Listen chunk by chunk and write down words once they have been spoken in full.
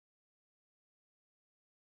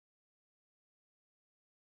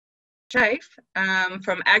Schefe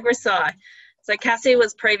from AgriSci. So Cassie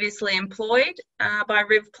was previously employed by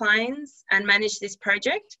Riv Plains and managed this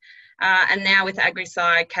project. And now with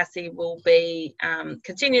AgriSci, Cassie will be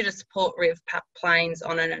continue to support Riv Plains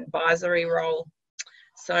on an advisory role.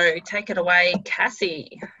 So take it away,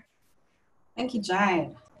 Cassie. Thank you,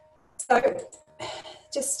 Jane. So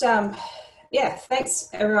just, yeah, thanks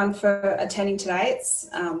everyone for attending today.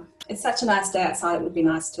 It's such a nice day outside. It would be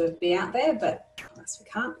nice to be out there, but of course we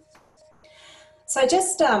can't. So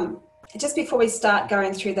just before we start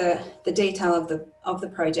going through the detail of the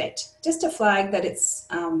project, just to flag that it's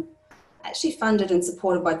actually funded and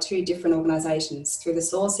supported by two different organisations through the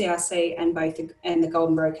Soil CRC and the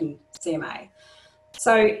Golden Broken CMA.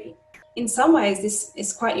 So in some ways, this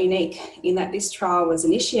is quite unique in that this trial was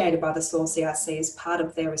initiated by the Soil CRC as part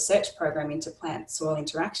of their research program into plant-soil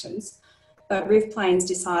interactions, but Riv Plains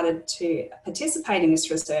decided to participate in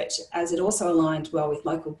this research as it also aligned well with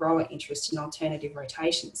local grower interest in alternative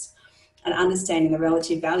rotations and understanding the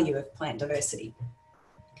relative value of plant diversity.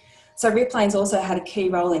 So Riv Plains also had a key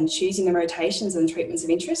role in choosing the rotations and treatments of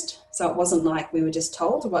interest, so it wasn't like we were just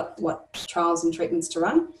told what trials and treatments to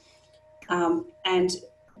run. And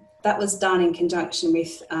that was done in conjunction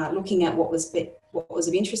with looking at what was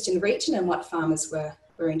of interest in the region and what farmers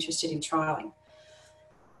were interested in trialling.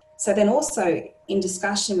 So then also in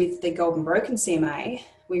discussion with the Golden Broken CMA,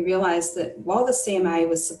 we realised that while the CMA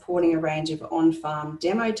was supporting a range of on-farm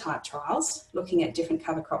demo type trials, looking at different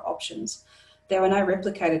cover crop options, there were no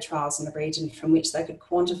replicated trials in the region from which they could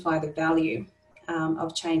quantify the value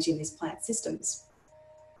of changing these plant systems.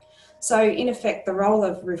 So in effect, the role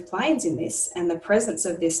of Riv Plains in this and the presence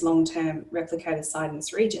of this long-term replicated site in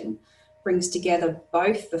this region brings together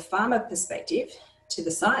both the farmer perspective to the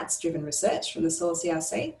science-driven research from the Soil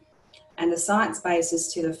CRC and the science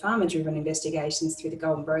basis to the farmer-driven investigations through the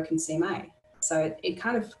Golden Broken CMA. So it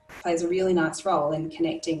kind of plays a really nice role in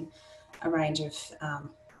connecting a range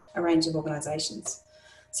of organisations.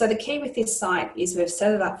 So the key with this site is we've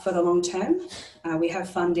set it up for the long term. We have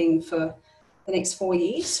funding for the next 4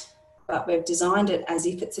 years, but we've designed it as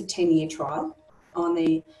if it's a 10-year trial on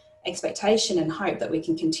the expectation and hope that we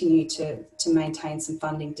can continue to maintain some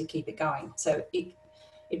funding to keep it going. So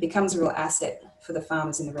it becomes a real asset for the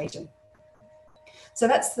farmers in the region. So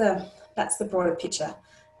that's the broader picture.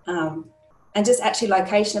 And just actually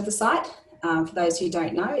location of the site, for those who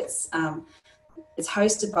don't know, it's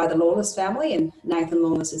hosted by the Lawless family, and Nathan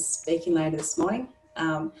Lawless is speaking later this morning.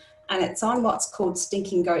 And it's on what's called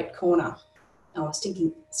Stinking Goat Corner, or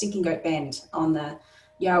Stinking Goat Bend on the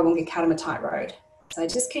Yarrawonga Katamatite Road. So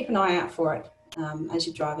just keep an eye out for it as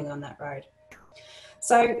you're driving on that road.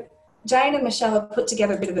 So Jane and Michelle have put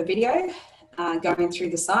together a bit of a video going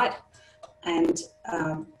through the site, and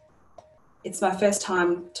it's my first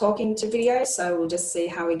time talking to video, so we'll just see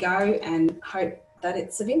how we go and hope that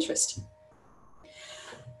it's of interest.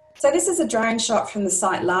 So this is a drone shot from the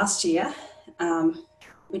site last year,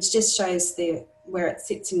 which just shows where it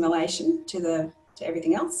sits in relation to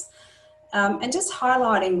everything else. And just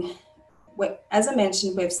highlighting, as I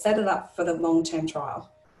mentioned, we've set it up for the long-term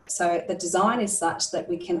trial. So the design is such that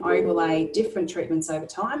we can overlay different treatments over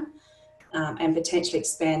time and potentially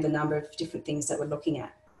expand the number of different things that we're looking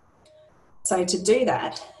at. So to do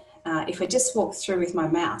that, if I just walk through with my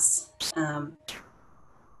mouse,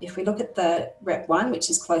 if we look at the rep 1, which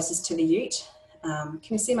is closest to the ute, can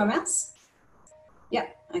you see my mouse?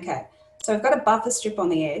 Yep, okay. So we've got a buffer strip on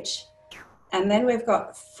the edge, and then we've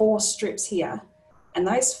got 4 strips here, and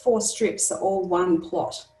those 4 strips are all one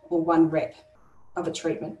plot or one rep of a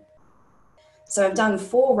treatment. So I've done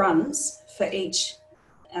 4 runs for each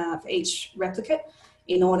replicate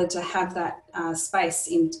in order to have that space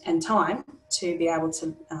and time to be able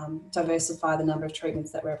to diversify the number of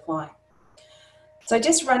treatments that we're applying. So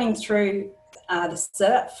just running through the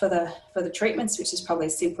setup for the treatments, which is probably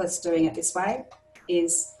simplest doing it this way,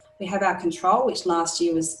 is we have our control, which last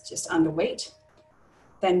year was just under wheat.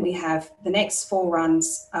 Then we have the next 4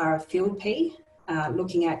 runs are a field P,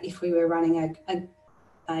 looking at if we were running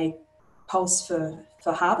a pulse for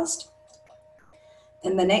harvest.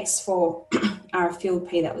 And the next 4 are a field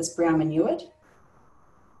P that was brown manured.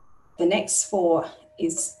 The next 4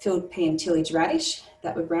 is field P and tillage radish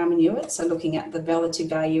that were brown manured, so looking at the relative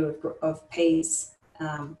value of peas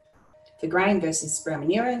for grain versus brown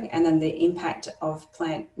manuring, and then the impact of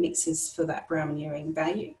plant mixes for that brown manuring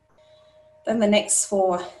value. Then the next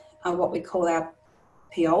 4 are what we call our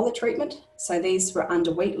Piola treatment. So these were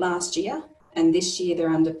under wheat last year, and this year they're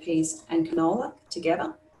under peas and canola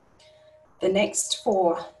together. The next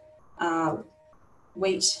 4 are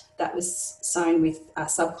wheat that was sown with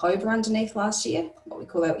subclover underneath last year, what we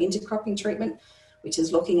call our intercropping treatment, which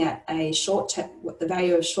is looking at the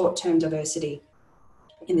value of short-term diversity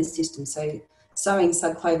in the system. So sowing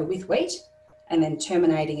subclover with wheat and then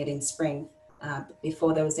terminating it in spring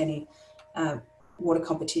before there was any water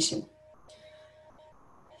competition.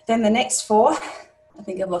 Then the next 4, I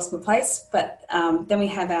think I've lost my place, but then we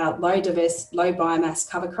have our low biomass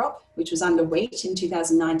cover crop, which was under wheat in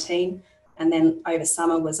 2019, and then over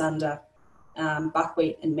summer was under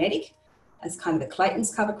buckwheat and medic as kind of the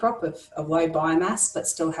Clayton's cover crop of low biomass, but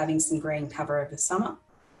still having some green cover over summer.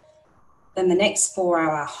 Then the next 4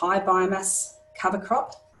 are our high biomass cover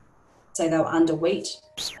crop. So they were under wheat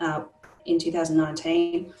in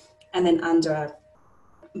 2019, and then under a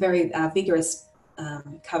very vigorous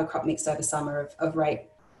cover crop mix over summer of rape,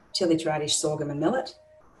 tillage radish, sorghum and millet.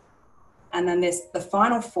 And then there's the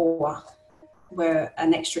final 4 were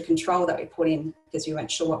an extra control that we put in because we weren't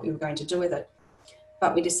sure what we were going to do with it.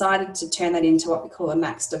 But we decided to turn that into what we call a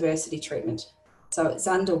max diversity treatment. So it's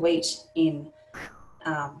under wheat in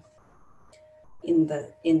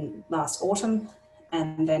last autumn,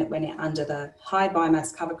 and then it went under the high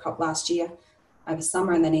biomass cover crop last year over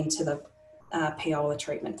summer, and then into the Piola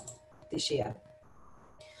treatment this year.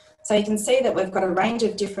 So you can see that we've got a range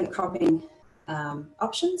of different cropping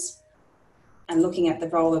options and looking at the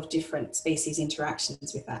role of different species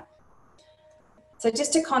interactions with that. So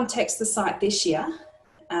just to context the site this year,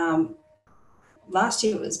 last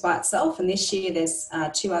year it was by itself, and this year there's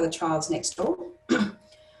 2 other trials next door.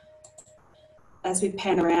 As we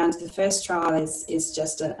pan around, the first trial is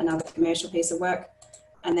just another commercial piece of work,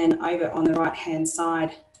 and then over on the right hand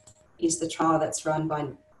side is the trial that's run by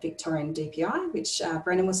Victorian DPI, which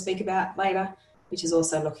Brendan will speak about later, which is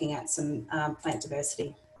also looking at some plant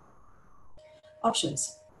diversity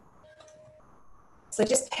options. So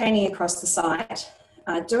just panning across the site,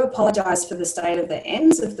 I do apologise for the state of the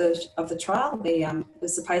ends of the trial. It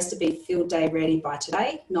was supposed to be field day ready by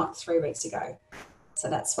today, not 3 weeks ago. So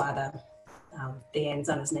that's why the ends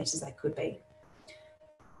aren't as neat as they could be.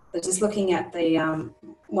 But just looking at the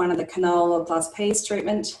one of the canola plus peas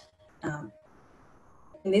treatment.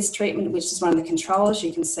 In this treatment, which is one of the controls,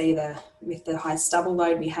 you can see with the high stubble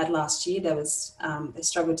load we had last year, they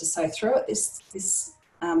struggled to sow through it this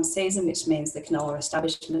season, which means the canola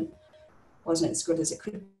establishment wasn't as good as it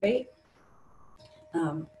could be.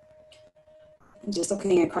 And just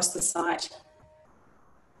looking across the site,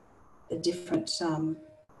 the different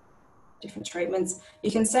treatments,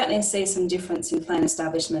 you can certainly see some difference in plant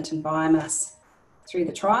establishment and biomass through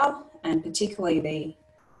the trial, and particularly the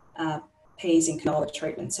peas and canola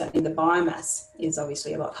treatment. Certainly the biomass is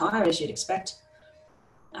obviously a lot higher, as you'd expect.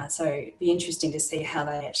 So it'd be interesting to see how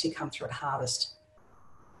they actually come through at harvest.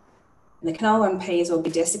 And the canola and peas will be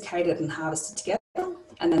desiccated and harvested together,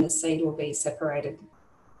 and then the seed will be separated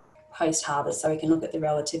post-harvest, so we can look at the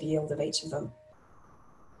relative yield of each of them.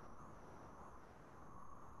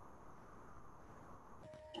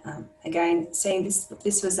 Again, seeing this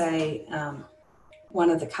was one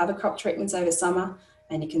of the cover crop treatments over summer,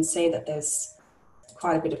 and you can see that there's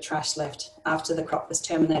quite a bit of trash left after the crop was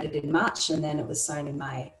terminated in March, and then it was sown in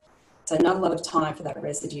May. So not a lot of time for that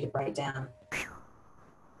residue to break down.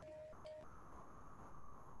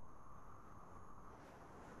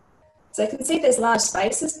 So you can see there's large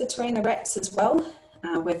spaces between the reps as well.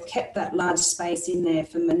 We've kept that large space in there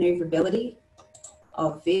for manoeuvrability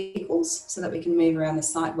of vehicles so that we can move around the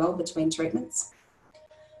site well between treatments.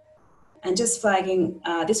 And just flagging,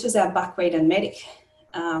 this was our buckwheat and medic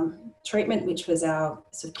treatment, which was our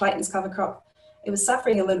sort of Clayton's cover crop. It was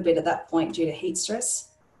suffering a little bit at that point due to heat stress,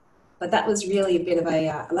 but that was really a bit of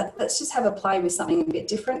a, let's just have a play with something a bit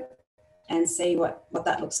different and see what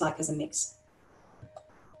that looks like as a mix.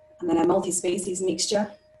 And then our multi-species mixture,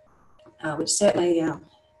 which certainly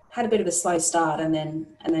had a bit of a slow start and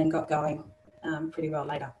then got going pretty well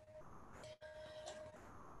later.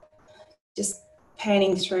 Just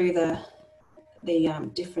panning through the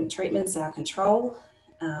different treatments, our control,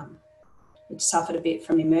 which suffered a bit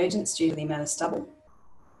from emergence due to the amount of stubble.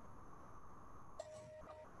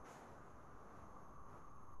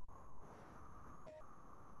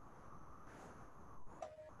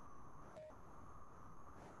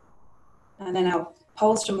 And then our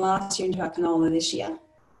poles from last year into our canola this year.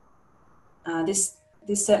 This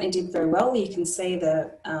certainly did very well. You can see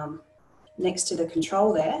the next to the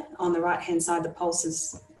control there on the right hand side, the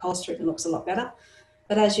pulse treatment looks a lot better.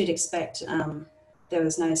 But as you'd expect, there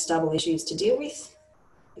was no stubble issues to deal with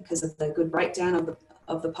because of the good breakdown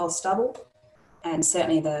of the pulse stubble, and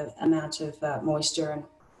certainly the amount of moisture and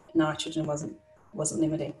nitrogen wasn't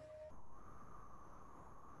limiting.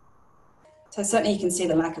 So certainly you can see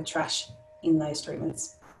the lack of trash in those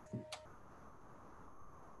treatments.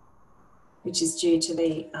 which is due to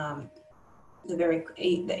the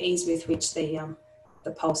ease with which the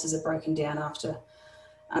pulses are broken down after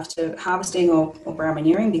harvesting or brown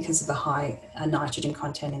manuring because of the high nitrogen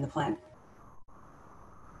content in the plant.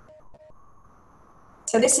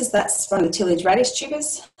 So that's one of the tillage radish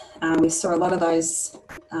tubers. We saw a lot of those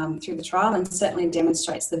through the trial, and certainly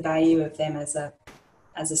demonstrates the value of them as a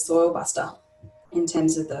soil buster in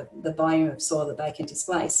terms of the volume of soil that they can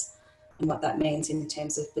displace and what that means in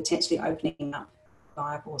terms of potentially opening up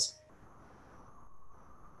biopores.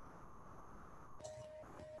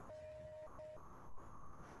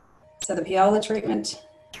 So the Piola treatment,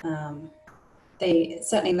 certainly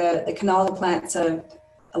the canola plants are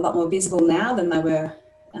a lot more visible now than they were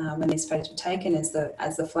when these photos were taken, as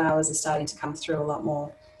the flowers are starting to come through a lot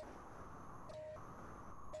more.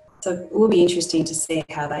 So it will be interesting to see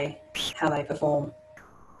how they perform.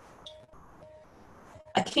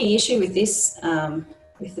 A key issue with this,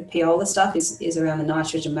 with the Piola stuff, is around the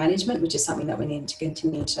nitrogen management, which is something that we need to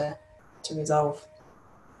continue to resolve.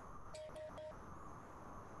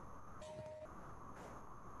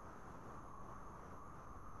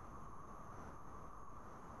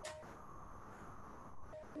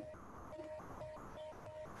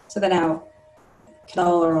 So then our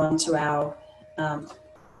canola onto our low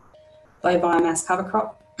biomass cover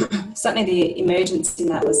crop. Certainly the emergence in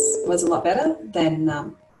that was a lot better than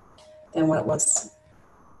what it was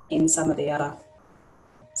in some of the other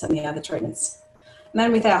treatments. And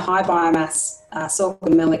then with our high biomass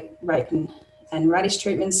sorghum, millet, rape and radish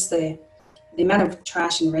treatments, the amount of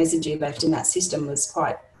trash and residue left in that system was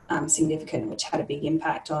quite significant, which had a big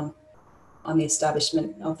impact on the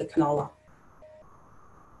establishment of the canola.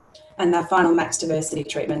 And our final max diversity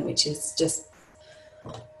treatment, which is just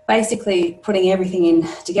basically putting everything in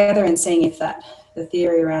together and seeing if the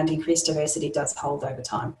theory around increased diversity does hold over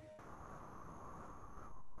time.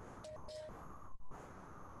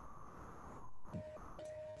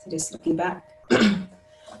 So just looking back.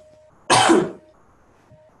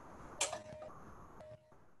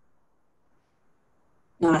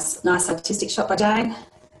 Nice artistic shot by Jane.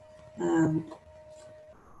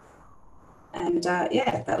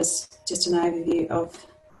 Yeah, that was just an overview of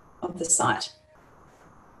the site.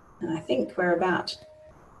 And I think we're about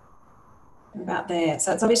there.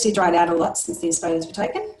 So it's obviously dried out a lot since these photos were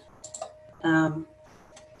taken.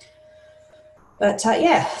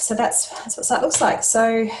 Yeah, so that's what the site looks like.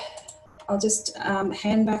 So I'll just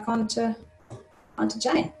hand back on to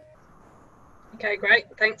Jane. Okay, great.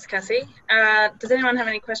 Thanks, Cassie. Does anyone have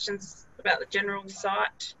any questions about the general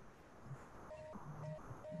site?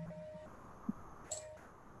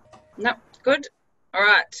 No, good. All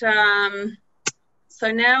right.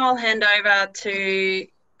 So now I'll hand over to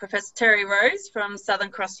Professor Terry Rose from Southern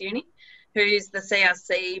Cross Uni, who's the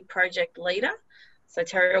CRC project leader. So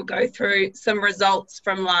Terry will go through some results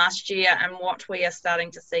from last year and what we are starting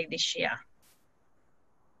to see this year.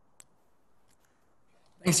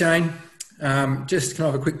 Thanks, Jane. Just can I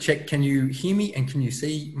have a quick check? Can you hear me and can you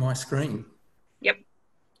see my screen? Yep.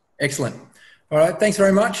 Excellent. All right, thanks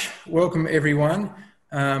very much. Welcome, everyone.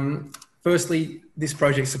 Firstly, this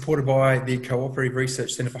project is supported by the Cooperative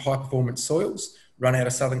Research Centre for High Performance Soils, run out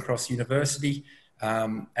of Southern Cross University,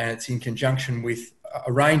 and it's in conjunction with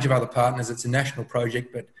a range of other partners. It's a national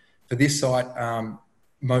project, but for this site,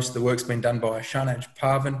 most of the work's been done by Shanaj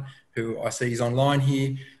Parvin, who I see is online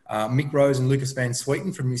here, Mick Rose and Lucas Van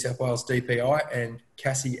Sweeten from New South Wales DPI, and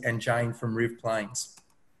Cassie and Jane from Riv Plains.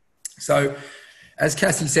 So, as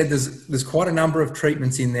Cassie said, there's quite a number of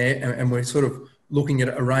treatments in there, and we're sort of looking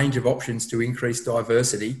at a range of options to increase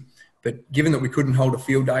diversity. But given that we couldn't hold a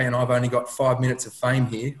field day and I've only got 5 minutes of fame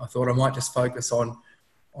here, I thought I might just focus on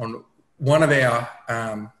one of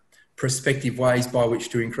our prospective ways by which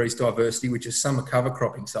to increase diversity, which is summer cover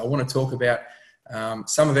cropping. So I want to talk about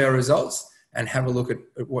some of our results and have a look at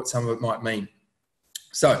what some of it might mean.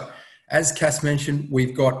 So, as Cass mentioned,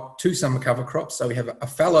 we've got 2 summer cover crops. So we have a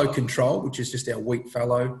fallow control, which is just our wheat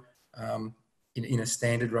fallow in a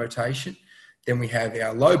standard rotation. Then we have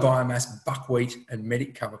our low biomass buckwheat and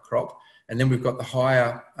medic cover crop. And then we've got the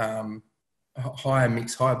higher biomass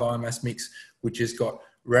mix, which has got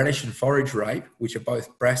radish and forage rape, which are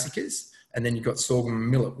both brassicas. And then you've got sorghum and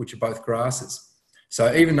millet, which are both grasses.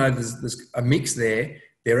 So even though there's a mix there,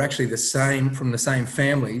 they're actually the same, from the same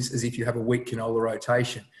families as if you have a wheat canola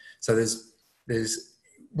rotation. So there's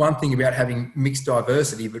one thing about having mixed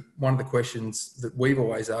diversity, but one of the questions that we've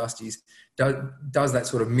always asked is, does that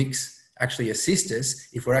sort of mix actually assist us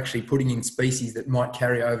if we're actually putting in species that might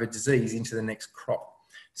carry over disease into the next crop?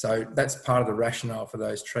 So that's part of the rationale for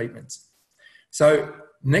those treatments. So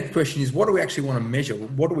next question is, what do we actually want to measure?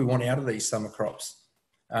 What do we want out of these summer crops?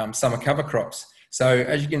 summer cover crops. So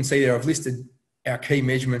as you can see there, I've listed our key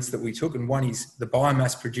measurements that we took, and one is the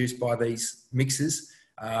biomass produced by these mixes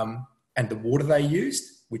and the water they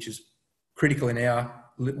used, which is critical in our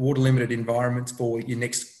water limited environments for your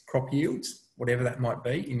next crop yields, whatever that might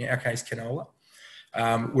be, in our case canola.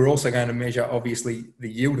 We're also going to measure obviously the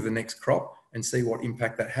yield of the next crop and see what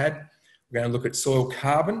impact that had. We're going to look at soil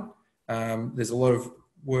carbon. There's a lot of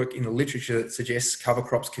work in the literature that suggests cover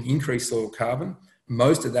crops can increase soil carbon.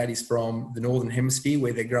 Most of that is from the Northern Hemisphere,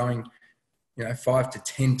 where they're growing 5 to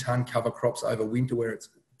 10 tonne cover crops over winter, where it's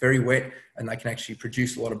very wet and they can actually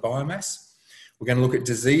produce a lot of biomass. We're going to look at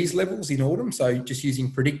disease levels in autumn, so just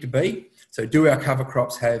using Predictor B. So do our cover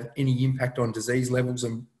crops have any impact on disease levels,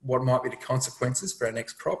 and what might be the consequences for our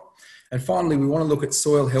next crop? And finally, we want to look at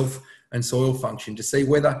soil health and soil function to see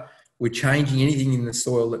whether we're changing anything in the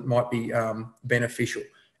soil that might be beneficial.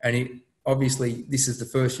 And obviously, this is the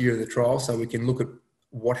first year of the trial, so we can look at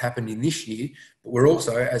what happened in this year. But we're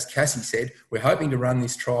also, as Cassie said, we're hoping to run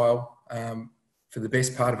this trial for the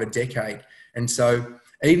best part of a decade. And so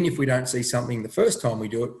even if we don't see something the first time we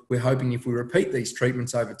do it, we're hoping if we repeat these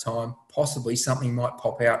treatments over time, possibly something might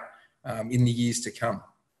pop out in the years to come.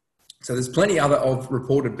 So there's plenty other of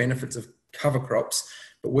reported benefits of cover crops,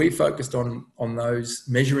 but we focused on those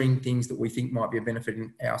measuring things that we think might be a benefit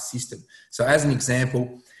in our system. So as an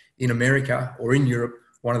example, in America or in Europe,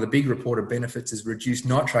 one of the big reported benefits is reduced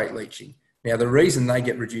nitrate leaching. Now, the reason they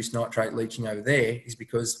get reduced nitrate leaching over there is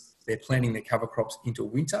because they're planting their cover crops into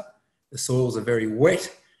winter. The soils are very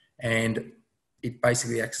wet and it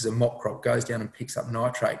basically acts as a mop crop, goes down and picks up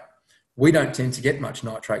nitrate. We don't tend to get much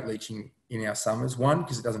nitrate leaching in our summers. One,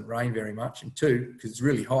 because it doesn't rain very much, and two, because it's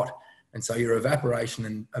really hot. And so your evaporation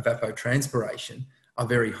and evapotranspiration are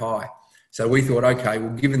very high. So we thought, okay,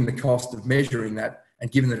 well, given the cost of measuring that,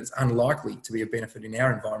 and given that it's unlikely to be a benefit in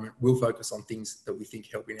our environment, we'll focus on things that we think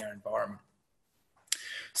help in our environment.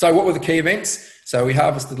 So what were the key events? So we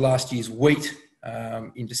harvested last year's wheat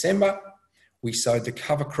in December. We sowed the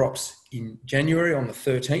cover crops in January on the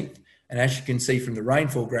 13th. And as you can see from the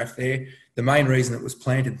rainfall graph there, the main reason it was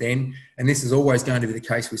planted then, and this is always going to be the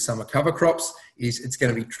case with summer cover crops, is it's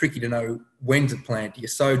going to be tricky to know when to plant. Do you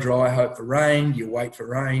sow dry, hope for rain? Do you wait for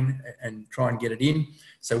rain and try and get it in?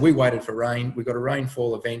 So we waited for rain. We got a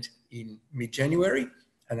rainfall event in mid-January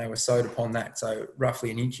and they were sowed upon that. So roughly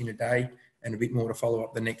 1 inch in a day and a bit more to follow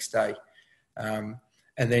up the next day. And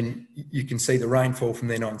then you can see the rainfall from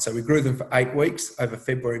then on. So we grew them for 8 weeks over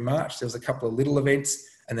February, March. There was a couple of little events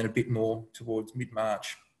and then a bit more towards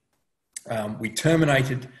mid-March. We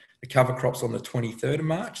terminated the cover crops on the 23rd of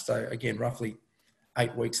March. So again, roughly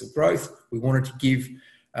 8 weeks of growth. We wanted to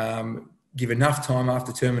give enough time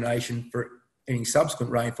after termination for any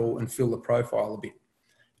subsequent rainfall and fill the profile a bit.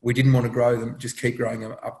 We didn't want to grow them, just keep growing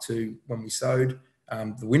them up to when we sowed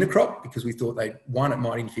the winter crop, because we thought it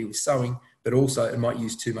might interfere with sowing, but also it might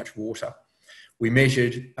use too much water. We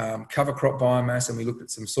measured cover crop biomass and we looked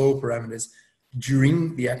at some soil parameters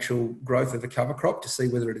during the actual growth of the cover crop to see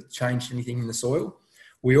whether it had changed anything in the soil.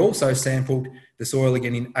 We also sampled the soil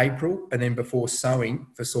again in April and then before sowing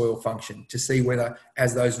for soil function to see whether,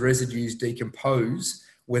 as those residues decompose,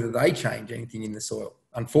 whether they change anything in the soil.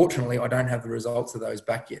 Unfortunately, I don't have the results of those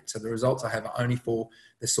back yet. So the results I have are only for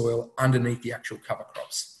the soil underneath the actual cover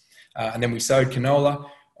crops. And then we sowed canola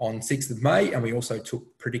on 6th of May, and we also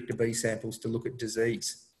took Predictor B samples to look at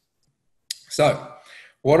disease. So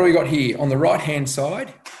what do we got here? On the right-hand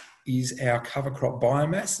side is our cover crop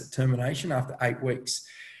biomass at termination after 8 weeks.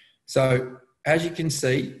 So as you can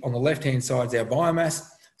see, on the left-hand side is our biomass.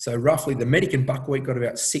 So roughly the Medican buckwheat got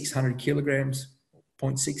about 600 kilograms,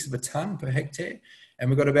 0.6 of a tonne per hectare. And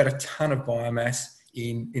we've got about a tonne of biomass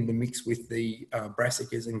in the mix with the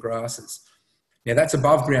brassicas and grasses. Now that's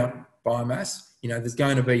above ground biomass. There's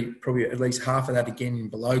going to be probably at least half of that again in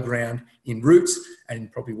below ground in roots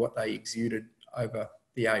and probably what they exuded over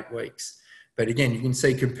the 8 weeks. But again, you can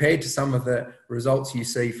see compared to some of the results you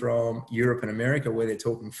see from Europe and America, where they're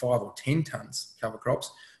talking 5 or 10 tonnes cover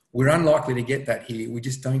crops, we're unlikely to get that here. We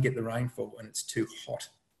just don't get the rainfall and it's too hot.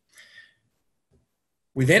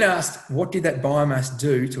 We then asked, what did that biomass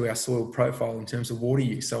do to our soil profile in terms of water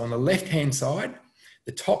use? So on the left-hand side,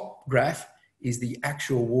 the top graph is the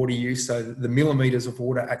actual water use, so the millimetres of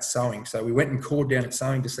water at sowing. So we went and cored down at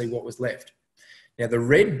sowing to see what was left. Now the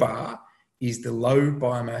red bar is the low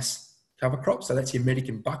biomass cover crop, so that's your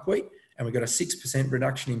Medican buckwheat, and we got a 6%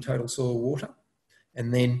 reduction in total soil water.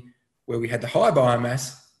 And then where we had the high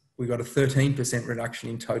biomass, we got a 13% reduction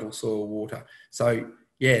in total soil water. So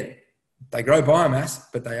yeah, they grow biomass,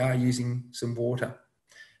 but they are using some water.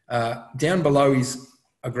 Down below is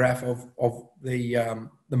a graph of the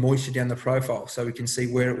moisture down the profile, so we can see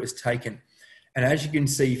where it was taken. And as you can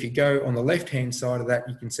see, if you go on the left-hand side of that,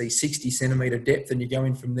 you can see 60 centimetre depth, and you go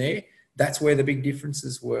in from there. That's where the big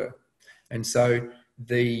differences were. And so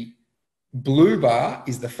the blue bar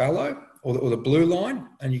is the fallow, or the blue line,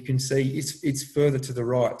 and you can see it's further to the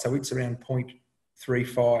right. So it's around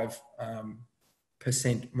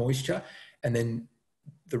 0.35% moisture. And then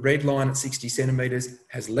the red line at 60 centimetres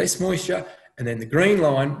has less moisture. And then the green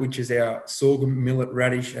line, which is our sorghum, millet,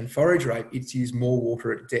 radish and forage rape, it's used more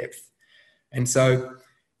water at depth. And so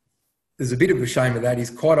there's a bit of a shame of that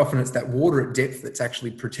is quite often it's that water at depth that's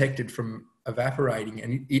actually protected from evaporating,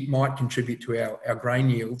 and it might contribute to our grain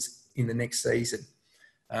yields in the next season.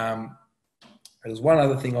 There's one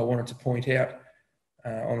other thing I wanted to point out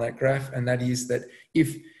on that graph, and that is that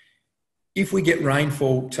if we get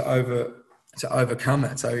rainfall to overcome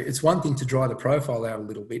that, so it's one thing to dry the profile out a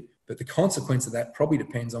little bit, but the consequence of that probably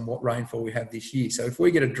depends on what rainfall we have this year. So if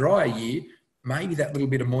we get a drier year, maybe that little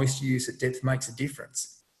bit of moisture use at depth makes a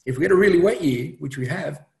difference. If we get a really wet year, which we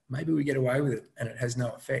have, maybe we get away with it and it has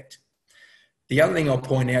no effect. The other thing I'll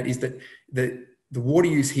point out is that the water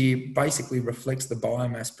use here basically reflects the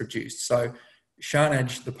biomass produced. So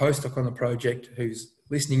Sharnaj, the postdoc on the project who's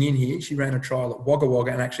listening in here, she ran a trial at Wagga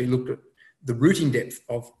Wagga and actually looked at the rooting depth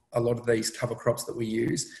of a lot of these cover crops that we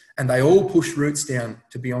use, and they all push roots down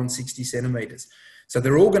to beyond 60 centimetres. So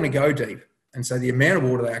they're all going to go deep. And so the amount of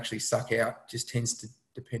water they actually suck out just tends to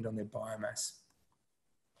depend on their biomass.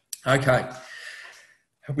 Okay,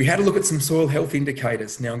 we had a look at some soil health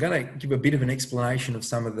indicators. Now I'm going to give a bit of an explanation of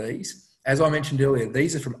some of these. As I mentioned earlier,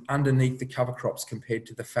 these are from underneath the cover crops compared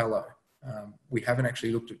to the fallow. We haven't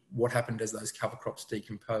actually looked at what happened as those cover crops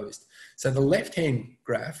decomposed. So the left-hand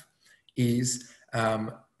graph is,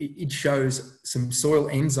 it shows some soil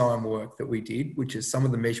enzyme work that we did, which is some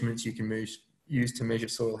of the measurements you can use to measure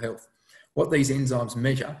soil health. What these enzymes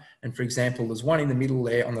measure, and for example, there's one in the middle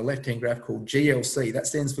there on the left-hand graph called GLC, that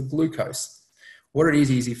stands for glucose. What it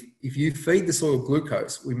is if you feed the soil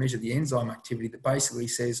glucose, we measure the enzyme activity that basically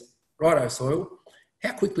says, righto soil,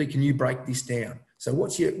 how quickly can you break this down? So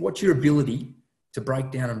what's your ability to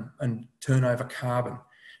break down and turn over carbon?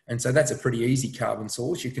 And so that's a pretty easy carbon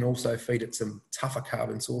source. You can also feed it some tougher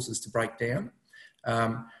carbon sources to break down.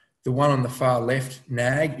 The one on the far left,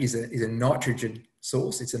 NAG, is a nitrogen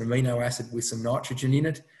source. It's an amino acid with some nitrogen in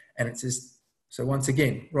it. And it says, so once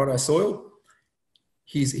again, righto soil,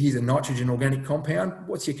 here's a nitrogen organic compound.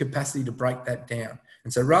 What's your capacity to break that down?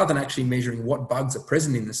 And so rather than actually measuring what bugs are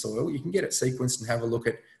present in the soil, you can get it sequenced and have a look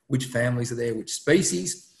at which families are there, which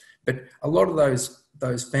species. But a lot of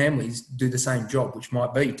those families do the same job, which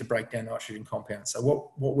might be to break down nitrogen compounds. So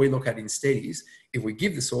what we look at instead is if we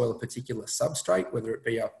give the soil a particular substrate, whether it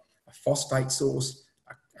be a phosphate source,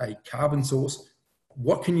 a carbon source,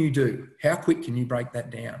 what can you do? How quick can you break that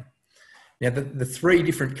down? Now, the three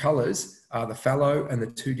different colours are the fallow and the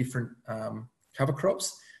two different cover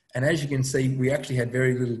crops. And as you can see, we actually had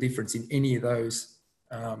very little difference in any of those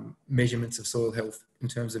measurements of soil health in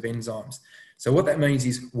terms of enzymes. So what that means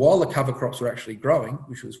is while the cover crops were actually growing,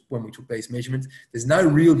 which was when we took these measurements, there's no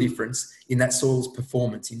real difference in that soil's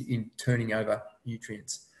performance in turning over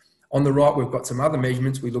nutrients. On the right, we've got some other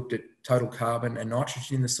measurements. We looked at total carbon and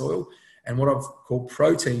nitrogen in the soil and what I've called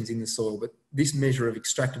proteins in the soil. But this measure of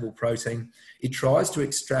extractable protein, it tries to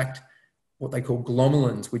extract what they call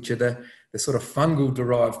glomalins, which are the sort of fungal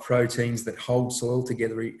derived proteins that hold soil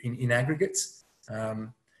together in aggregates.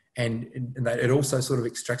 And it also sort of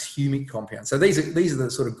extracts humic compounds. So these are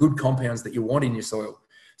the sort of good compounds that you want in your soil.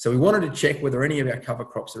 So we wanted to check whether any of our cover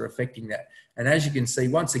crops are affecting that. And as you can see,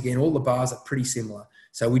 once again, all the bars are pretty similar.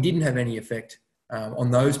 So we didn't have any effect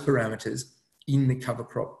on those parameters in the cover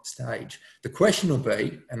crop stage. The question will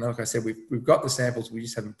be, and like I said, we've got the samples, we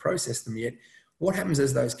just haven't processed them yet. What happens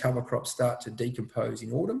as those cover crops start to decompose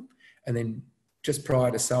in autumn and then just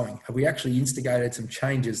prior to sowing? Have we actually instigated some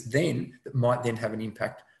changes then that might then have an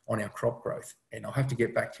impact on our crop growth? And I'll have to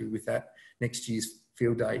get back to you with that next year's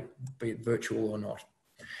field day, be it virtual or not.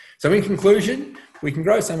 So in conclusion, we can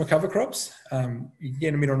grow summer cover crops. You can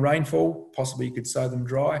get them in on rainfall, possibly you could sow them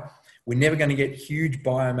dry. We're never going to get huge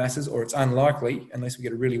biomasses, or it's unlikely unless we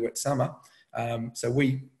get a really wet summer. So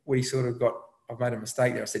we sort of got, I've made a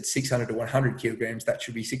mistake there. I said 600 to 100 kilograms. That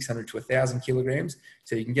should be 600 to 1,000 kilograms.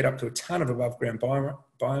 So you can get up to a ton of above ground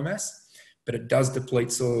biomass, but it does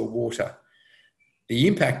deplete soil water. The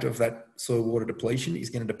impact of that soil water depletion is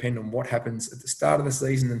going to depend on what happens at the start of the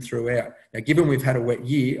season and throughout. Now, given we've had a wet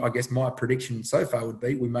year, I guess my prediction so far would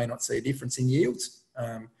be we may not see a difference in yields,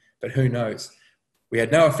 but who knows? We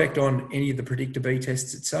had no effect on any of the predictor B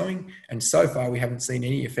tests at sowing, and so far we haven't seen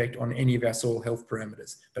any effect on any of our soil health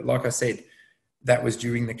parameters. But like I said, that was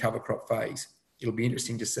during the cover crop phase. It'll be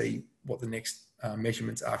interesting to see what the next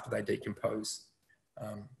measurements after they decompose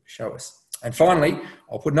show us. And finally,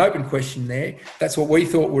 I'll put an open question there. That's what we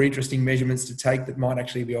thought were interesting measurements to take that might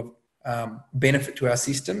actually be of benefit to our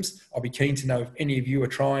systems. I'll be keen to know if any of you are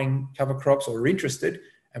trying cover crops or are interested,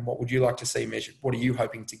 and what would you like to see measured? What are you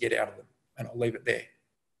hoping to get out of them? And I'll leave it there.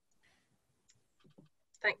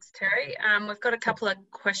 Thanks, Terry. We've got a couple of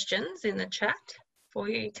questions in the chat for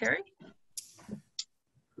you, Terry.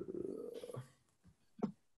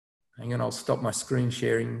 Hang on, I'll stop my screen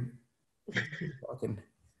sharing. I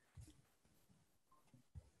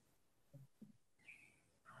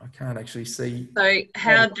can't actually see. So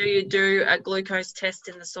how do you do a glucose test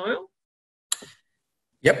in the soil?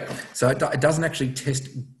 Yep, so it doesn't actually test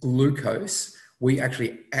glucose. We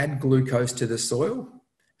actually add glucose to the soil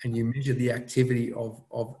and you measure the activity of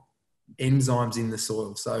enzymes in the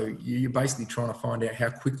soil. So you're basically trying to find out how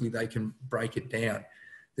quickly they can break it down.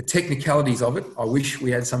 The technicalities of it, I wish we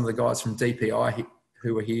had some of the guys from DPI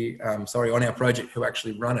who are here, on our project who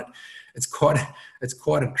actually run it. It's quite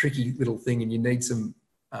a tricky little thing, and you need some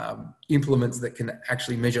implements that can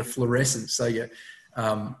actually measure fluorescence. So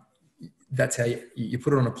that's how you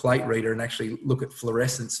put it on a plate reader and actually look at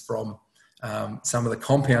fluorescence from some of the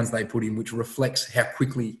compounds they put in, which reflects how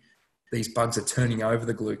quickly these bugs are turning over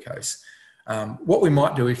the glucose. What we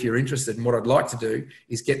might do, if you're interested, and what I'd like to do,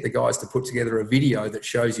 is get the guys to put together a video that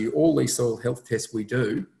shows you all these soil health tests we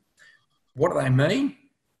do. What do they mean?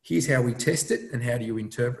 Here's how we test it, and how do you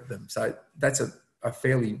interpret them? So that's a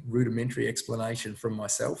fairly rudimentary explanation from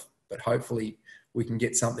myself, but hopefully we can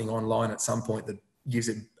get something online at some point that gives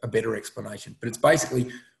it a better explanation. But it's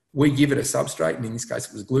basically, we give it a substrate, and in this case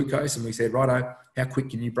it was glucose, and we said, righto, how quick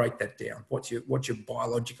can you break that down? What's your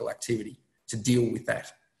biological activity to deal with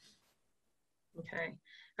that? Okay,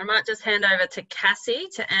 I might just hand over to Cassie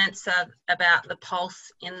to answer about the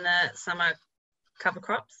pulse in the summer cover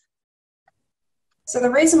crops. So the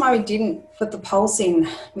reason why we didn't put the pulse in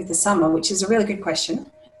with the summer, which is a really good question,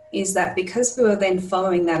 is that because we were then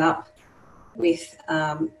following that up with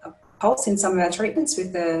a pulse in some of our treatments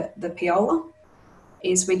with the Piola,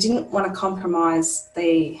 is we didn't want to compromise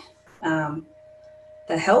the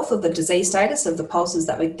health or the disease status of the pulses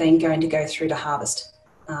that we're then going to go through to harvest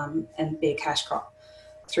and be a cash crop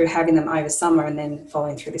through having them over summer and then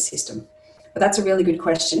following through the system. But that's a really good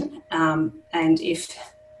question. And if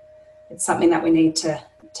it's something that we need to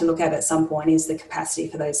look at some point, is the capacity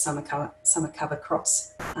for those summer cover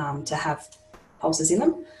crops to have pulses in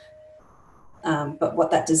them. But what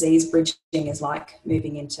that disease bridging is like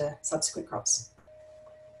moving into subsequent crops.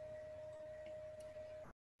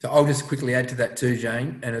 So I'll just quickly add to that too,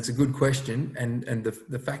 Jane, and it's a good question. And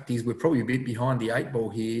the fact is we're probably a bit behind the 8 ball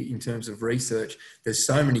here in terms of research. There's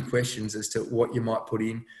so many questions as to what you might put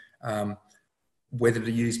in, whether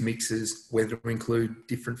to use mixes, whether to include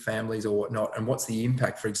different families or whatnot, and what's the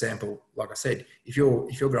impact. For example, like I said, if you're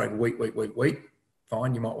growing wheat,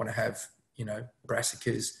 fine, you might want to have,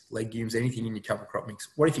 brassicas, legumes, anything in your cover crop mix.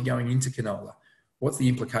 What if you're going into canola? What's the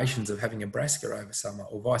implications of having a brassica over summer,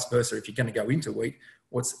 or vice versa? If you're going to go into wheat,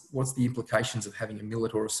 what's the implications of having a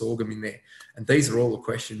millet or a sorghum in there? And these are all the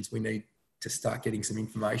questions we need to start getting some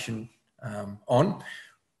information on.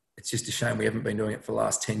 It's just a shame we haven't been doing it for the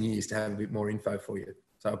last 10 years to have a bit more info for you.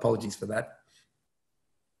 So apologies for that.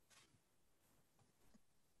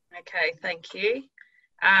 Okay, thank you.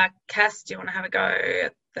 Cass, do you want to have a go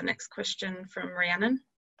at the next question from Rhiannon?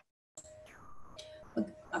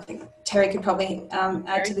 I think Terry could probably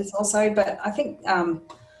add to this also, but I think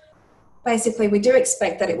basically we do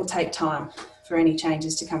expect that it will take time for any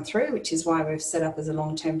changes to come through, which is why we've set up as a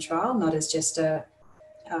long-term trial, not as just a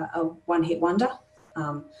one-hit wonder.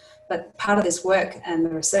 But part of this work and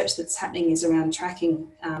the research that's happening is around tracking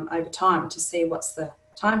over time to see what's the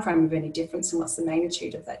time frame of any difference and what's the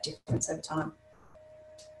magnitude of that difference over time.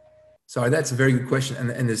 So that's a very good question.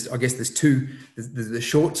 And there's the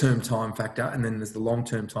short-term time factor, and then there's the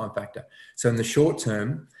long-term time factor. So in the short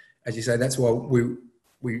term, as you say, that's why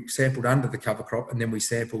we sampled under the cover crop, and then we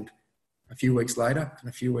sampled a few weeks later and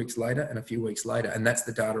a few weeks later and a few weeks later. And that's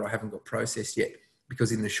the data I haven't got processed yet,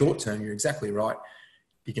 because in the short term, you're exactly right.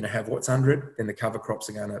 You're going to have what's under it, then the cover crops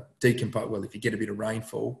are going to decompose. Well, if you get a bit of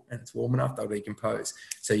rainfall and it's warm enough, they'll decompose.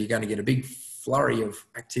 So you're going to get a big flurry of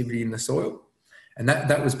activity in the soil. And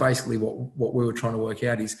that was basically what we were trying to work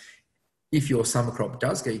out, is if your summer crop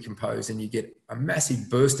does decompose and you get a massive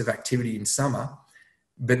burst of activity in summer,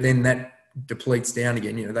 but then that depletes down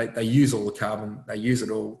again, they use all the carbon, they use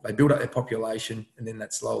it all, they build up their population, and then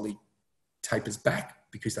that slowly tapers back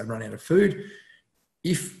because they run out of food.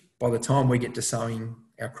 If by the time we get to sowing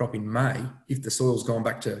our crop in May, if the soil's gone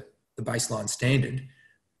back to the baseline standard,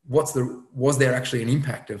 was there actually an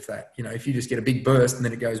impact of that? You know, if you just get a big burst and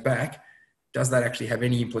then it goes back, does that actually have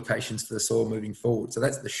any implications for the soil moving forward? So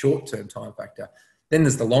that's the short-term time factor. Then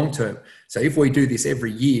there's the long-term. So if we do this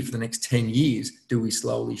every year for the next 10 years, do we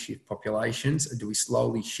slowly shift populations, and do we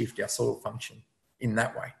slowly shift our soil function in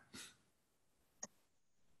that way?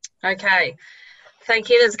 Okay, thank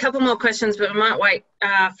you. There's a couple more questions, but we might wait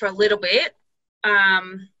for a little bit.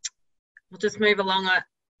 We'll just move along it,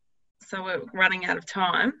 so we're running out of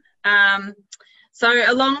time.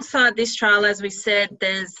 So alongside this trial, as we said,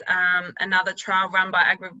 there's another trial run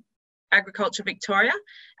by Agriculture Victoria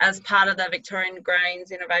as part of the Victorian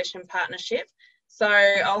Grains Innovation Partnership. So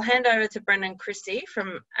I'll hand over to Brendan Christy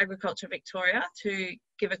from Agriculture Victoria to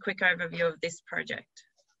give a quick overview of this project.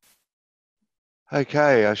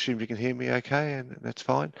 Okay, I assume you can hear me okay, and that's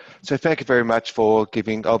fine. So thank you very much for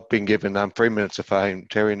giving, I've been given 3 minutes of fame,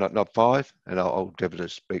 Terry, not 5, and I'll endeavour to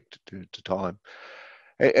speak to time.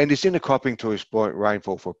 And it's intercropping to exploit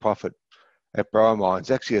rainfall for profit at Burrow Mine.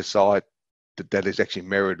 It's actually a site that is actually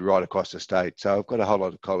mirrored right across the state. So I've got a whole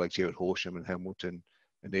lot of colleagues here at Horsham and Hamilton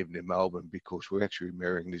and even in Melbourne, because we're actually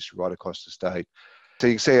mirroring this right across the state. So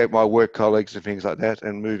you can see my work colleagues and things like that,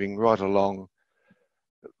 and moving right along.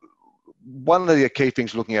 One of the key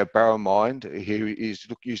things looking at Burrow Mine here is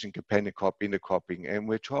using companion crop intercropping, and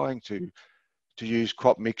we're trying to use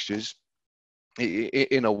crop mixtures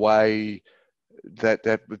in a way that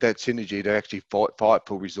synergy to actually fight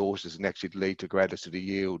for resources and actually lead to greater sort of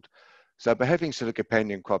yield. So by having sort of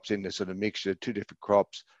companion crops in the sort of mixture, 2 different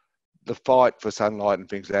crops, the fight for sunlight and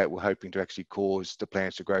things like that, we're hoping to actually cause the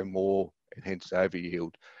plants to grow more and hence over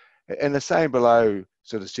yield. And the same below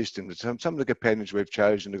sort of systems. Some of the companions we've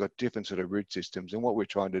chosen have got different sort of root systems, and what we're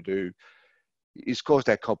trying to do is cause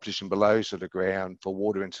that competition below sort of ground for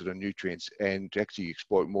water and sort of nutrients, and to actually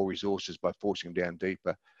exploit more resources by forcing them down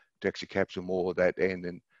deeper to actually capture more of that end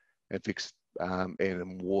and fix end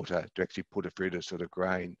and water to actually put it through the sort of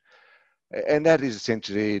grain. And that is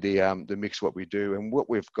essentially the mix what we do. And what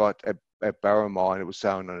we've got at Burrow Mine, it was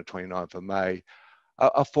sown on the 29th of May,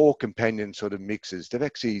 are 4 companion sort of mixes. They've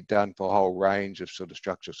actually done for a whole range of sort of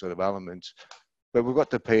structural sort of elements, but we've got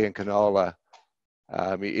the pea and canola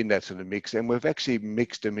in that sort of mix, and we've actually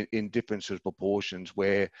mixed them in different sort of proportions,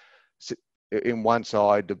 where in one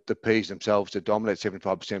side the peas themselves are dominant,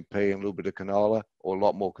 75% pea and a little bit of canola, or a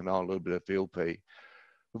lot more canola, a little bit of field pea.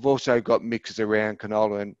 We've also got mixes around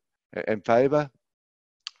canola and faba.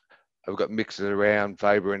 We've got mixes around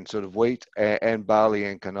faba and sort of wheat, and barley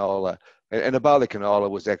and canola. And the barley canola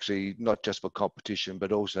was actually not just for competition,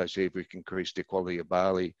 but also see if we can increase the quality of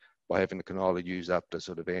barley by having the canola use up the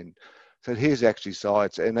sort of end. So here's actually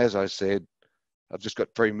sites, and as I said, I've just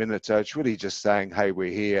got 3 minutes, so it's really just saying, hey, we're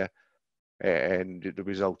here, and the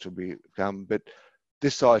results will come. But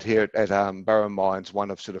this site here at Burrow Mine's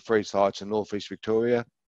one of sort of 3 sites in northeast Victoria.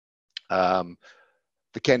 The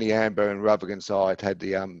Kanyamba and Rutherglen site had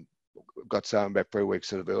got sown about 3 weeks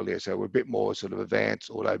sort of earlier, so we're a bit more sort of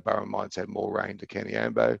advanced, although Burrow Mines had more rain to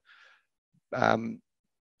Kanyamba.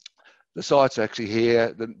 The sites are actually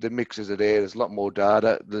here, the mixes are there, there's a lot more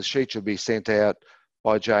data. The sheets will be sent out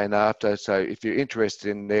by Jane after, so if you're interested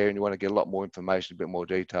in there and you want to get a lot more information, a bit more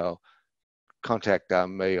detail, contact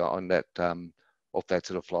me on that, off that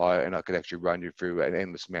sort of flyer, and I could actually run you through an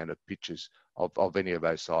endless amount of pictures of any of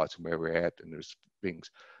those sites and where we're at and there's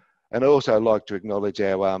things. And I also like to acknowledge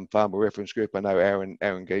our farmer reference group. I know Aaron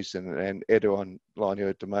Geeson and Ed are online here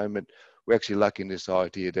at the moment. We're actually lucky in this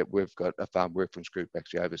site here that we've got a farm reference group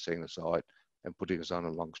actually overseeing the site and putting us on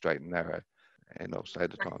a long straight and narrow. And I'll stay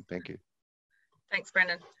the time. Thank you. Thanks,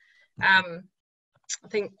 Brendan. I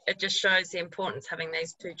think it just shows the importance of having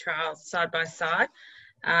these 2 trials side by side.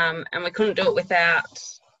 And we couldn't do it without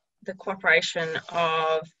the cooperation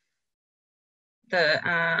of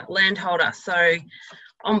the landholder. So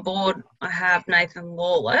on board, I have Nathan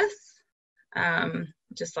Lawless.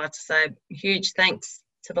 Just like to say huge thanks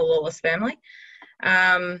to the Lawless family,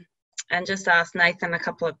 and just ask Nathan a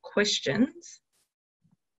couple of questions.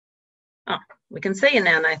 Oh, we can see you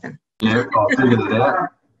now, Nathan. Yeah, I figured it out.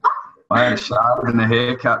 I had a shave and a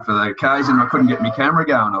haircut for the occasion. I couldn't get my camera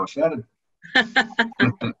going. I was shattered.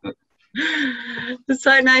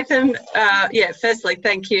 So Nathan, yeah, firstly,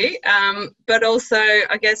 thank you. But also,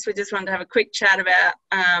 I guess we just wanted to have a quick chat about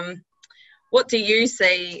what do you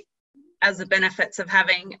see as the benefits of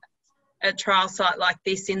having a trial site like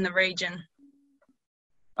this in the region?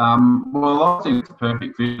 Well, I think it's a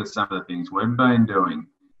perfect fit for some of the things we've been doing.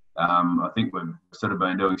 I think we've sort of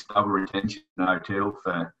been doing stubble retention, no-till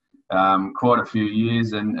for quite a few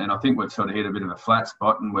years, and I think we've sort of hit a bit of a flat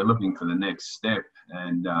spot, and we're looking for the next step.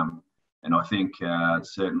 And I think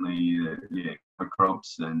certainly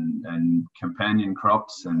crops and companion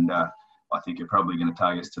crops, and I think are probably going to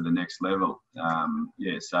take us to the next level.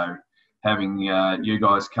 So having you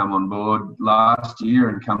guys come on board last year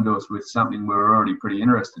and come to us with something we were already pretty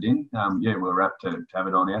interested in, we're apt to have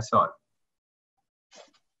it on our side.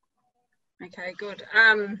 Okay, good.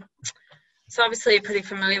 So obviously you're pretty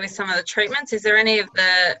familiar with some of the treatments. Is there any of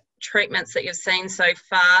the treatments that you've seen so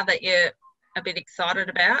far that you're a bit excited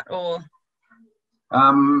about, or?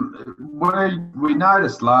 We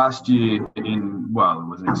noticed last year it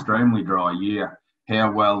was an extremely dry year,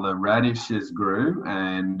 how well the radishes grew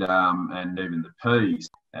and even the peas.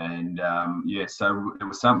 And so it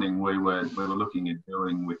was something we were looking at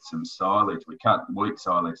doing with some silage. We cut wheat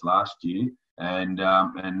silage last year, and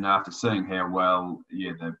after seeing how well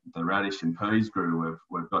the radish and peas grew,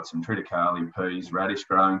 we've got some triticale peas, radish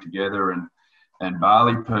growing together, and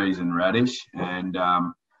barley peas and radish, and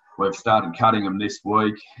we've started cutting them this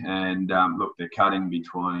week. And they're cutting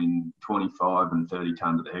between 25 and 30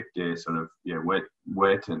 tonne to the hectare, sort of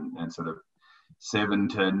wet and sort of 7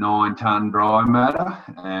 to 9 tonne dry matter.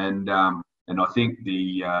 And I think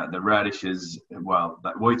the radishes,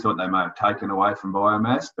 we thought they may have taken away from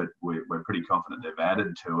biomass, but we're pretty confident they've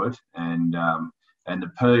added to it. And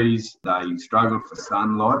the peas, they struggled for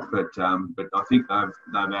sunlight, but I think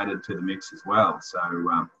they've added to the mix as well. So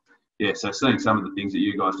so seeing some of the things that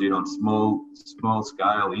you guys did on small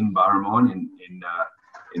scale in Burramine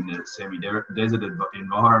in the semi-deserted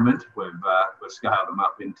environment, we've scaled them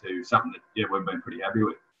up into something that we've been pretty happy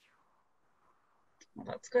with. Well,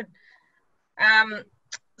 that's good.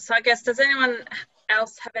 So I guess, does anyone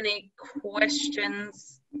else have any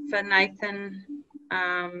questions for Nathan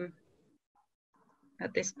at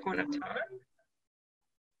this point of time?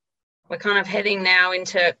 We're kind of heading now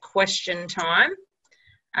into question time.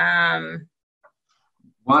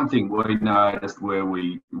 One thing we noticed where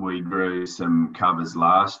we grew some covers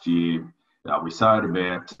last year, we sowed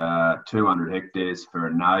about 200 hectares for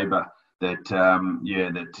a neighbour that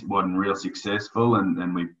wasn't real successful,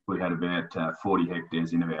 and we had about 40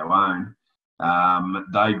 hectares in of our own.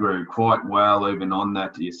 They grew quite well even on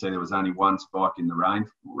that. You see there was only one spike in the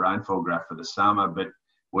rainfall graph for the summer, but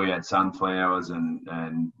we had sunflowers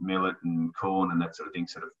and millet and corn and that sort of thing,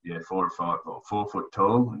 4 foot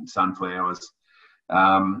tall, and sunflowers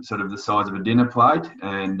sort of the size of a dinner plate,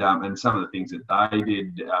 and some of the things that they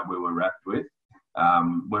did we were wrapped with.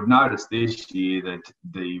 We've noticed this year that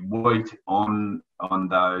the wheat on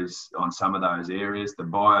some of those areas, the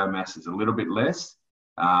biomass is a little bit less,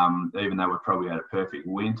 even though we've probably had a perfect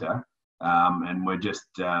winter, and we're just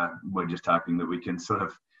hoping that we can sort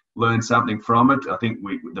of learn something from it. I think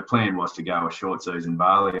the plan was to go a short season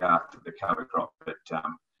barley after the cover crop, but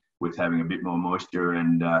with having a bit more moisture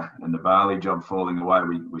and the barley job falling away,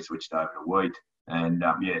 we switched over to wheat. And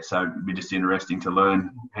so it'd be just interesting to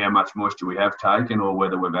learn how much moisture we have taken, or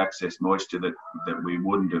whether we've accessed moisture that we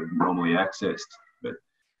wouldn't have normally accessed. But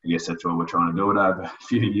I guess that's why we're trying to do it over a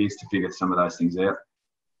few years, to figure some of those things out.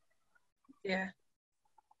 Yeah,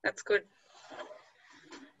 that's good.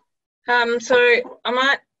 So I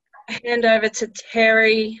might hand over to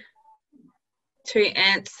Terry to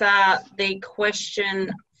answer the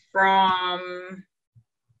question from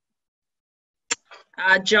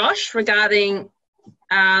Josh regarding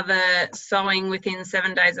the sowing within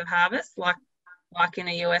 7 days of harvest, like in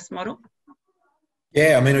a US model.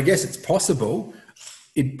 Yeah, I mean, I guess it's possible.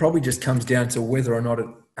 It probably just comes down to whether or not it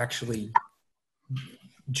actually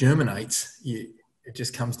germinates. It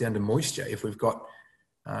just comes down to moisture. If we've got,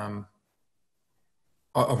 I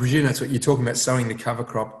presume that's what you're talking about, sowing the cover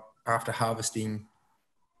crop after harvesting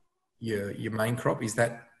your main crop. Is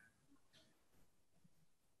that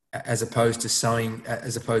as opposed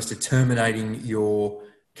to terminating your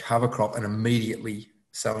cover crop and immediately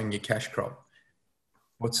sowing your cash crop?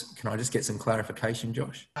 Can I just get some clarification,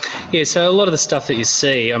 Josh? Yeah, so a lot of the stuff that you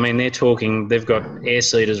see, I mean, they've got air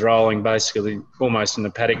seeders rolling basically almost in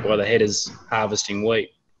the paddock while the headers harvesting wheat.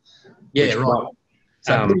 Yeah, right.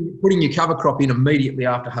 So putting your cover crop in immediately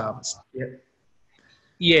after harvest. Yep.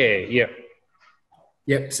 Yeah.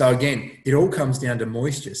 Yep. So again, it all comes down to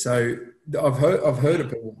moisture. So I've heard of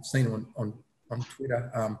people, I've seen on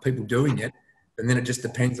Twitter, people doing it, and then it just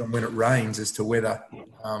depends on when it rains as to whether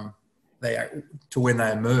when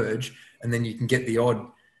they emerge, and then you can get the odd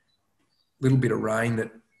little bit of rain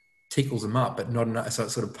that tickles them up, but not enough, so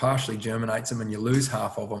it sort of partially germinates them, and you lose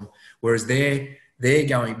half of them. Whereas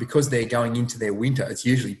because they're going into their winter, it's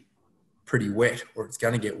usually pretty wet, or it's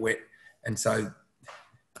going to get wet, and so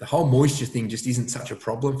the whole moisture thing just isn't such a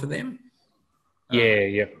problem for them.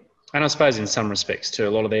 Yeah. And I suppose in some respects too, a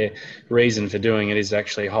lot of their reason for doing it is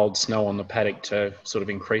actually hold snow on the paddock to sort of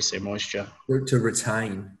increase their moisture. To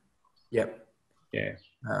retain. Yep. Yeah.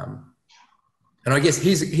 And I guess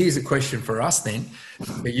here's a question for us then,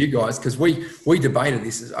 for you guys, because we debated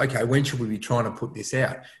this as, okay, when should we be trying to put this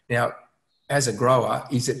out? Now, as a grower,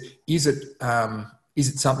 is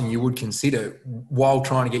it something you would consider while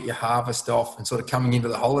trying to get your harvest off and sort of coming into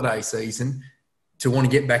the holiday season to want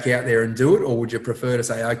to get back out there and do it? Or would you prefer to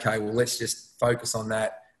say, okay, well, let's just focus on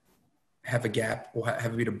that, have a gap or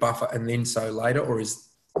have a bit of buffer and then sow later? Or is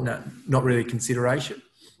not really a consideration?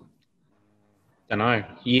 I don't know.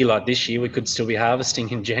 A year like this year, we could still be harvesting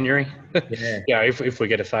in January. Yeah. If we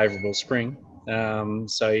get a favourable spring. I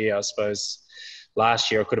suppose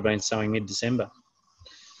last year I could have been sowing mid-December.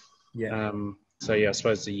 Yeah. I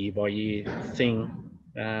suppose it's a year-by-year thing.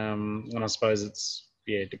 And I suppose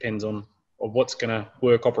it depends on what's going to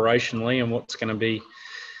work operationally and what's going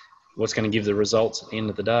to give the results at the end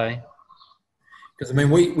of the day. Because, I mean,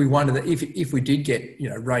 we wonder that if we did get,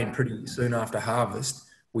 rain pretty soon after harvest,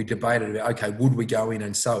 we debated about, okay, would we go in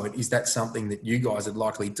and sow it? Is that something that you guys would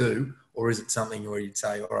likely do? Or is it something where you'd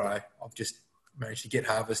say, all right, I've just managed to get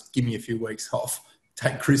harvest, give me a few weeks off,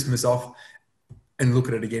 take Christmas off and look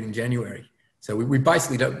at it again in January? So we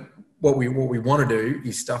basically don't, what we want to do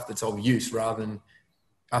is stuff that's of use rather than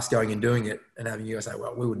us going and doing it and having you guys say,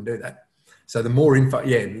 well, we wouldn't do that. So the more info,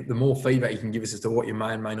 the more feedback you can give us as to what you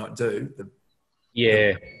may and may not do, the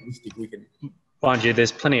realistic we can. Mind you,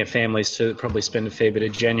 there's plenty of families too that probably spend a fair bit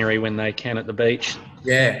of January when they can at the beach.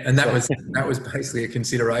 Yeah, and that was basically a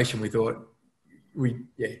consideration. We thought,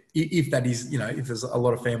 if that is, if there's a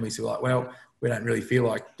lot of families who are like, well, we don't really feel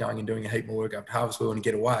like going and doing a heap more work after harvest, we want to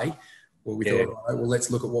get away. Well, we thought, all right, well, let's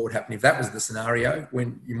look at what would happen if that was the scenario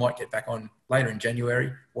when you might get back on later in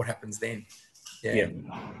January. What happens then? Yeah.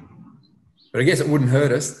 But I guess it wouldn't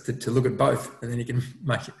hurt us to look at both, and then you can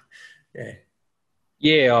make it. Yeah.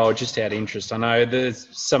 Yeah, just out of interest. I know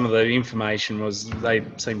some of the information was they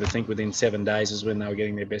seem to think within 7 days is when they were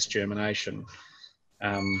getting their best germination.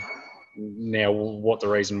 Now, what the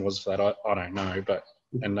reason was for that, I don't know,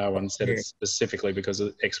 and no one said it specifically because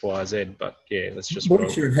of X, Y, Z. But that's just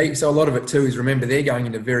moisture and heat. So a lot of it too is, remember, they're going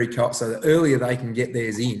into very cold. So the earlier they can get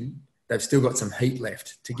theirs in, they've still got some heat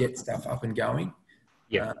left to get stuff up and going.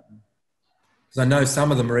 Yeah. Because I know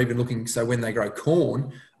some of them are even looking, so when they grow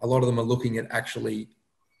corn, a lot of them are looking at actually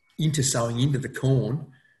sowing into the corn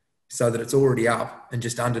so that it's already up and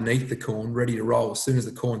just underneath the corn, ready to roll. As soon as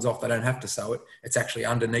the corn's off, they don't have to sow it. It's actually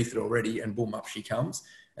underneath it already, and boom, up she comes.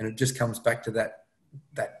 And it just comes back to that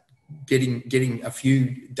getting a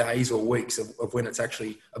few days or weeks of when it's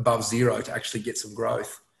actually above zero to actually get some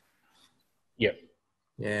growth. Yep.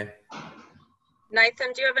 Yeah.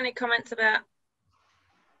 Nathan, do you have any comments about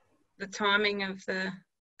the timing of the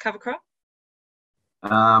cover crop?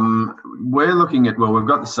 We're looking at, we've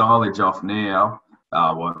got the silage off now.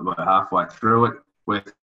 We're halfway through it. We're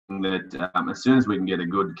thinking that as soon as we can get a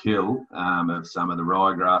good kill of some of the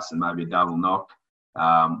ryegrass and maybe a double knock,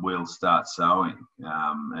 we'll start sowing.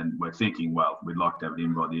 And we're thinking, we'd like to have it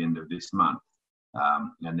in by the end of this month.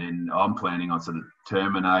 And then I'm planning on sort of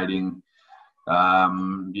terminating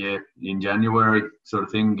in January sort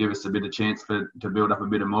of thing, give us a bit of chance to build up a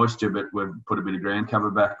bit of moisture, but we've put a bit of ground cover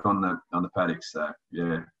back on the paddock. So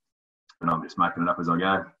and I'm just making it up as I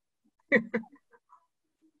go.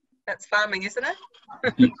 That's farming, isn't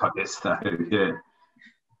it? I guess so, yeah.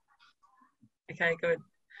 Okay, good.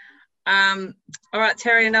 All right,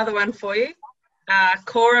 Terry, another one for you.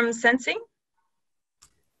 Quorum sensing.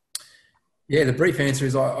 Yeah, the brief answer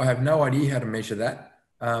is I have no idea how to measure that.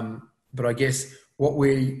 But I guess what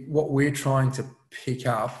we're trying to pick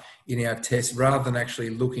up in our tests, rather than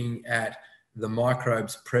actually looking at the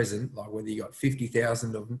microbes present, like whether you got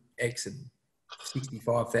 50,000 of X and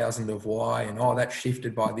 65,000 of Y, and that's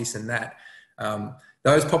shifted by this and that.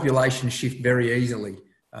 Those populations shift very easily.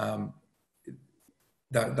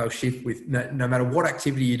 They'll shift with no matter what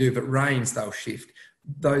activity you do. If it rains, they'll shift.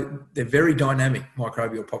 They're very dynamic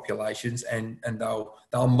microbial populations, and they'll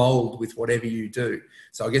mold with whatever you do.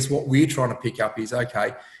 So I guess what we're trying to pick up is,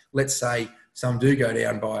 okay, let's say some do go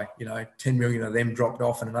down by 10 million of them dropped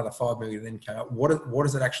off and another 5 million of them came up. What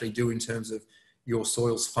does it actually do in terms of your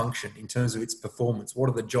soil's function, in terms of its performance? What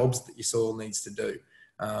are the jobs that your soil needs to do?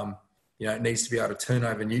 It needs to be able to turn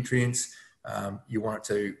over nutrients. You want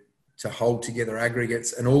it to hold together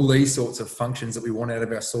aggregates and all these sorts of functions that we want out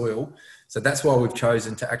of our soil. So that's why we've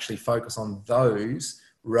chosen to actually focus on those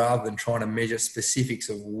rather than trying to measure specifics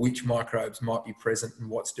of which microbes might be present and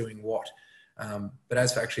what's doing what. But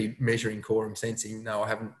as for actually measuring quorum sensing, no, I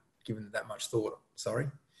haven't given it that much thought. Sorry.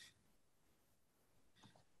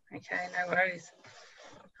 Okay, no worries.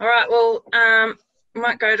 All right, well,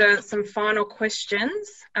 might go to some final questions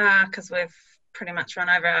because we've pretty much run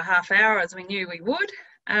over our half hour as we knew we would.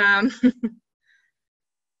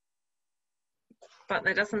 But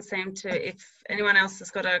there doesn't seem to, if anyone else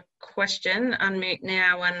has got a question, unmute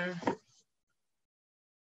now, and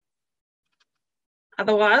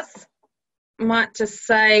otherwise, might just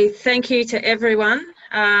say thank you to everyone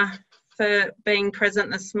for being present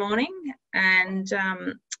this morning, and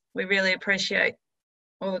we really appreciate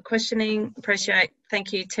all the questioning.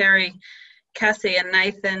 Thank you, Terry, Cassie and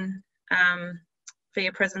Nathan for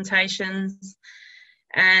your presentations,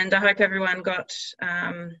 and I hope everyone got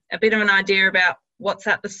a bit of an idea about what's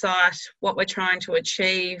at the site, what we're trying to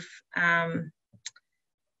achieve, and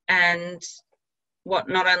what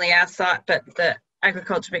not only our site but the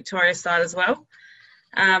Agriculture Victoria site as well.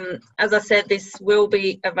 As I said, this will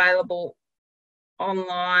be available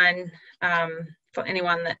online for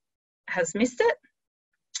anyone that has missed it.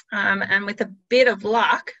 And with a bit of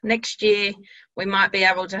luck, next year we might be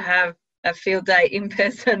able to have a field day in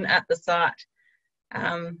person at the site.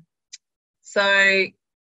 So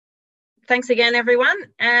thanks again, everyone,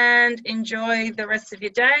 and enjoy the rest of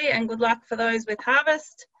your day, and good luck for those with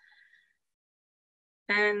harvest.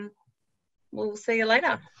 And we'll see you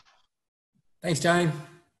later. Thanks, Jane.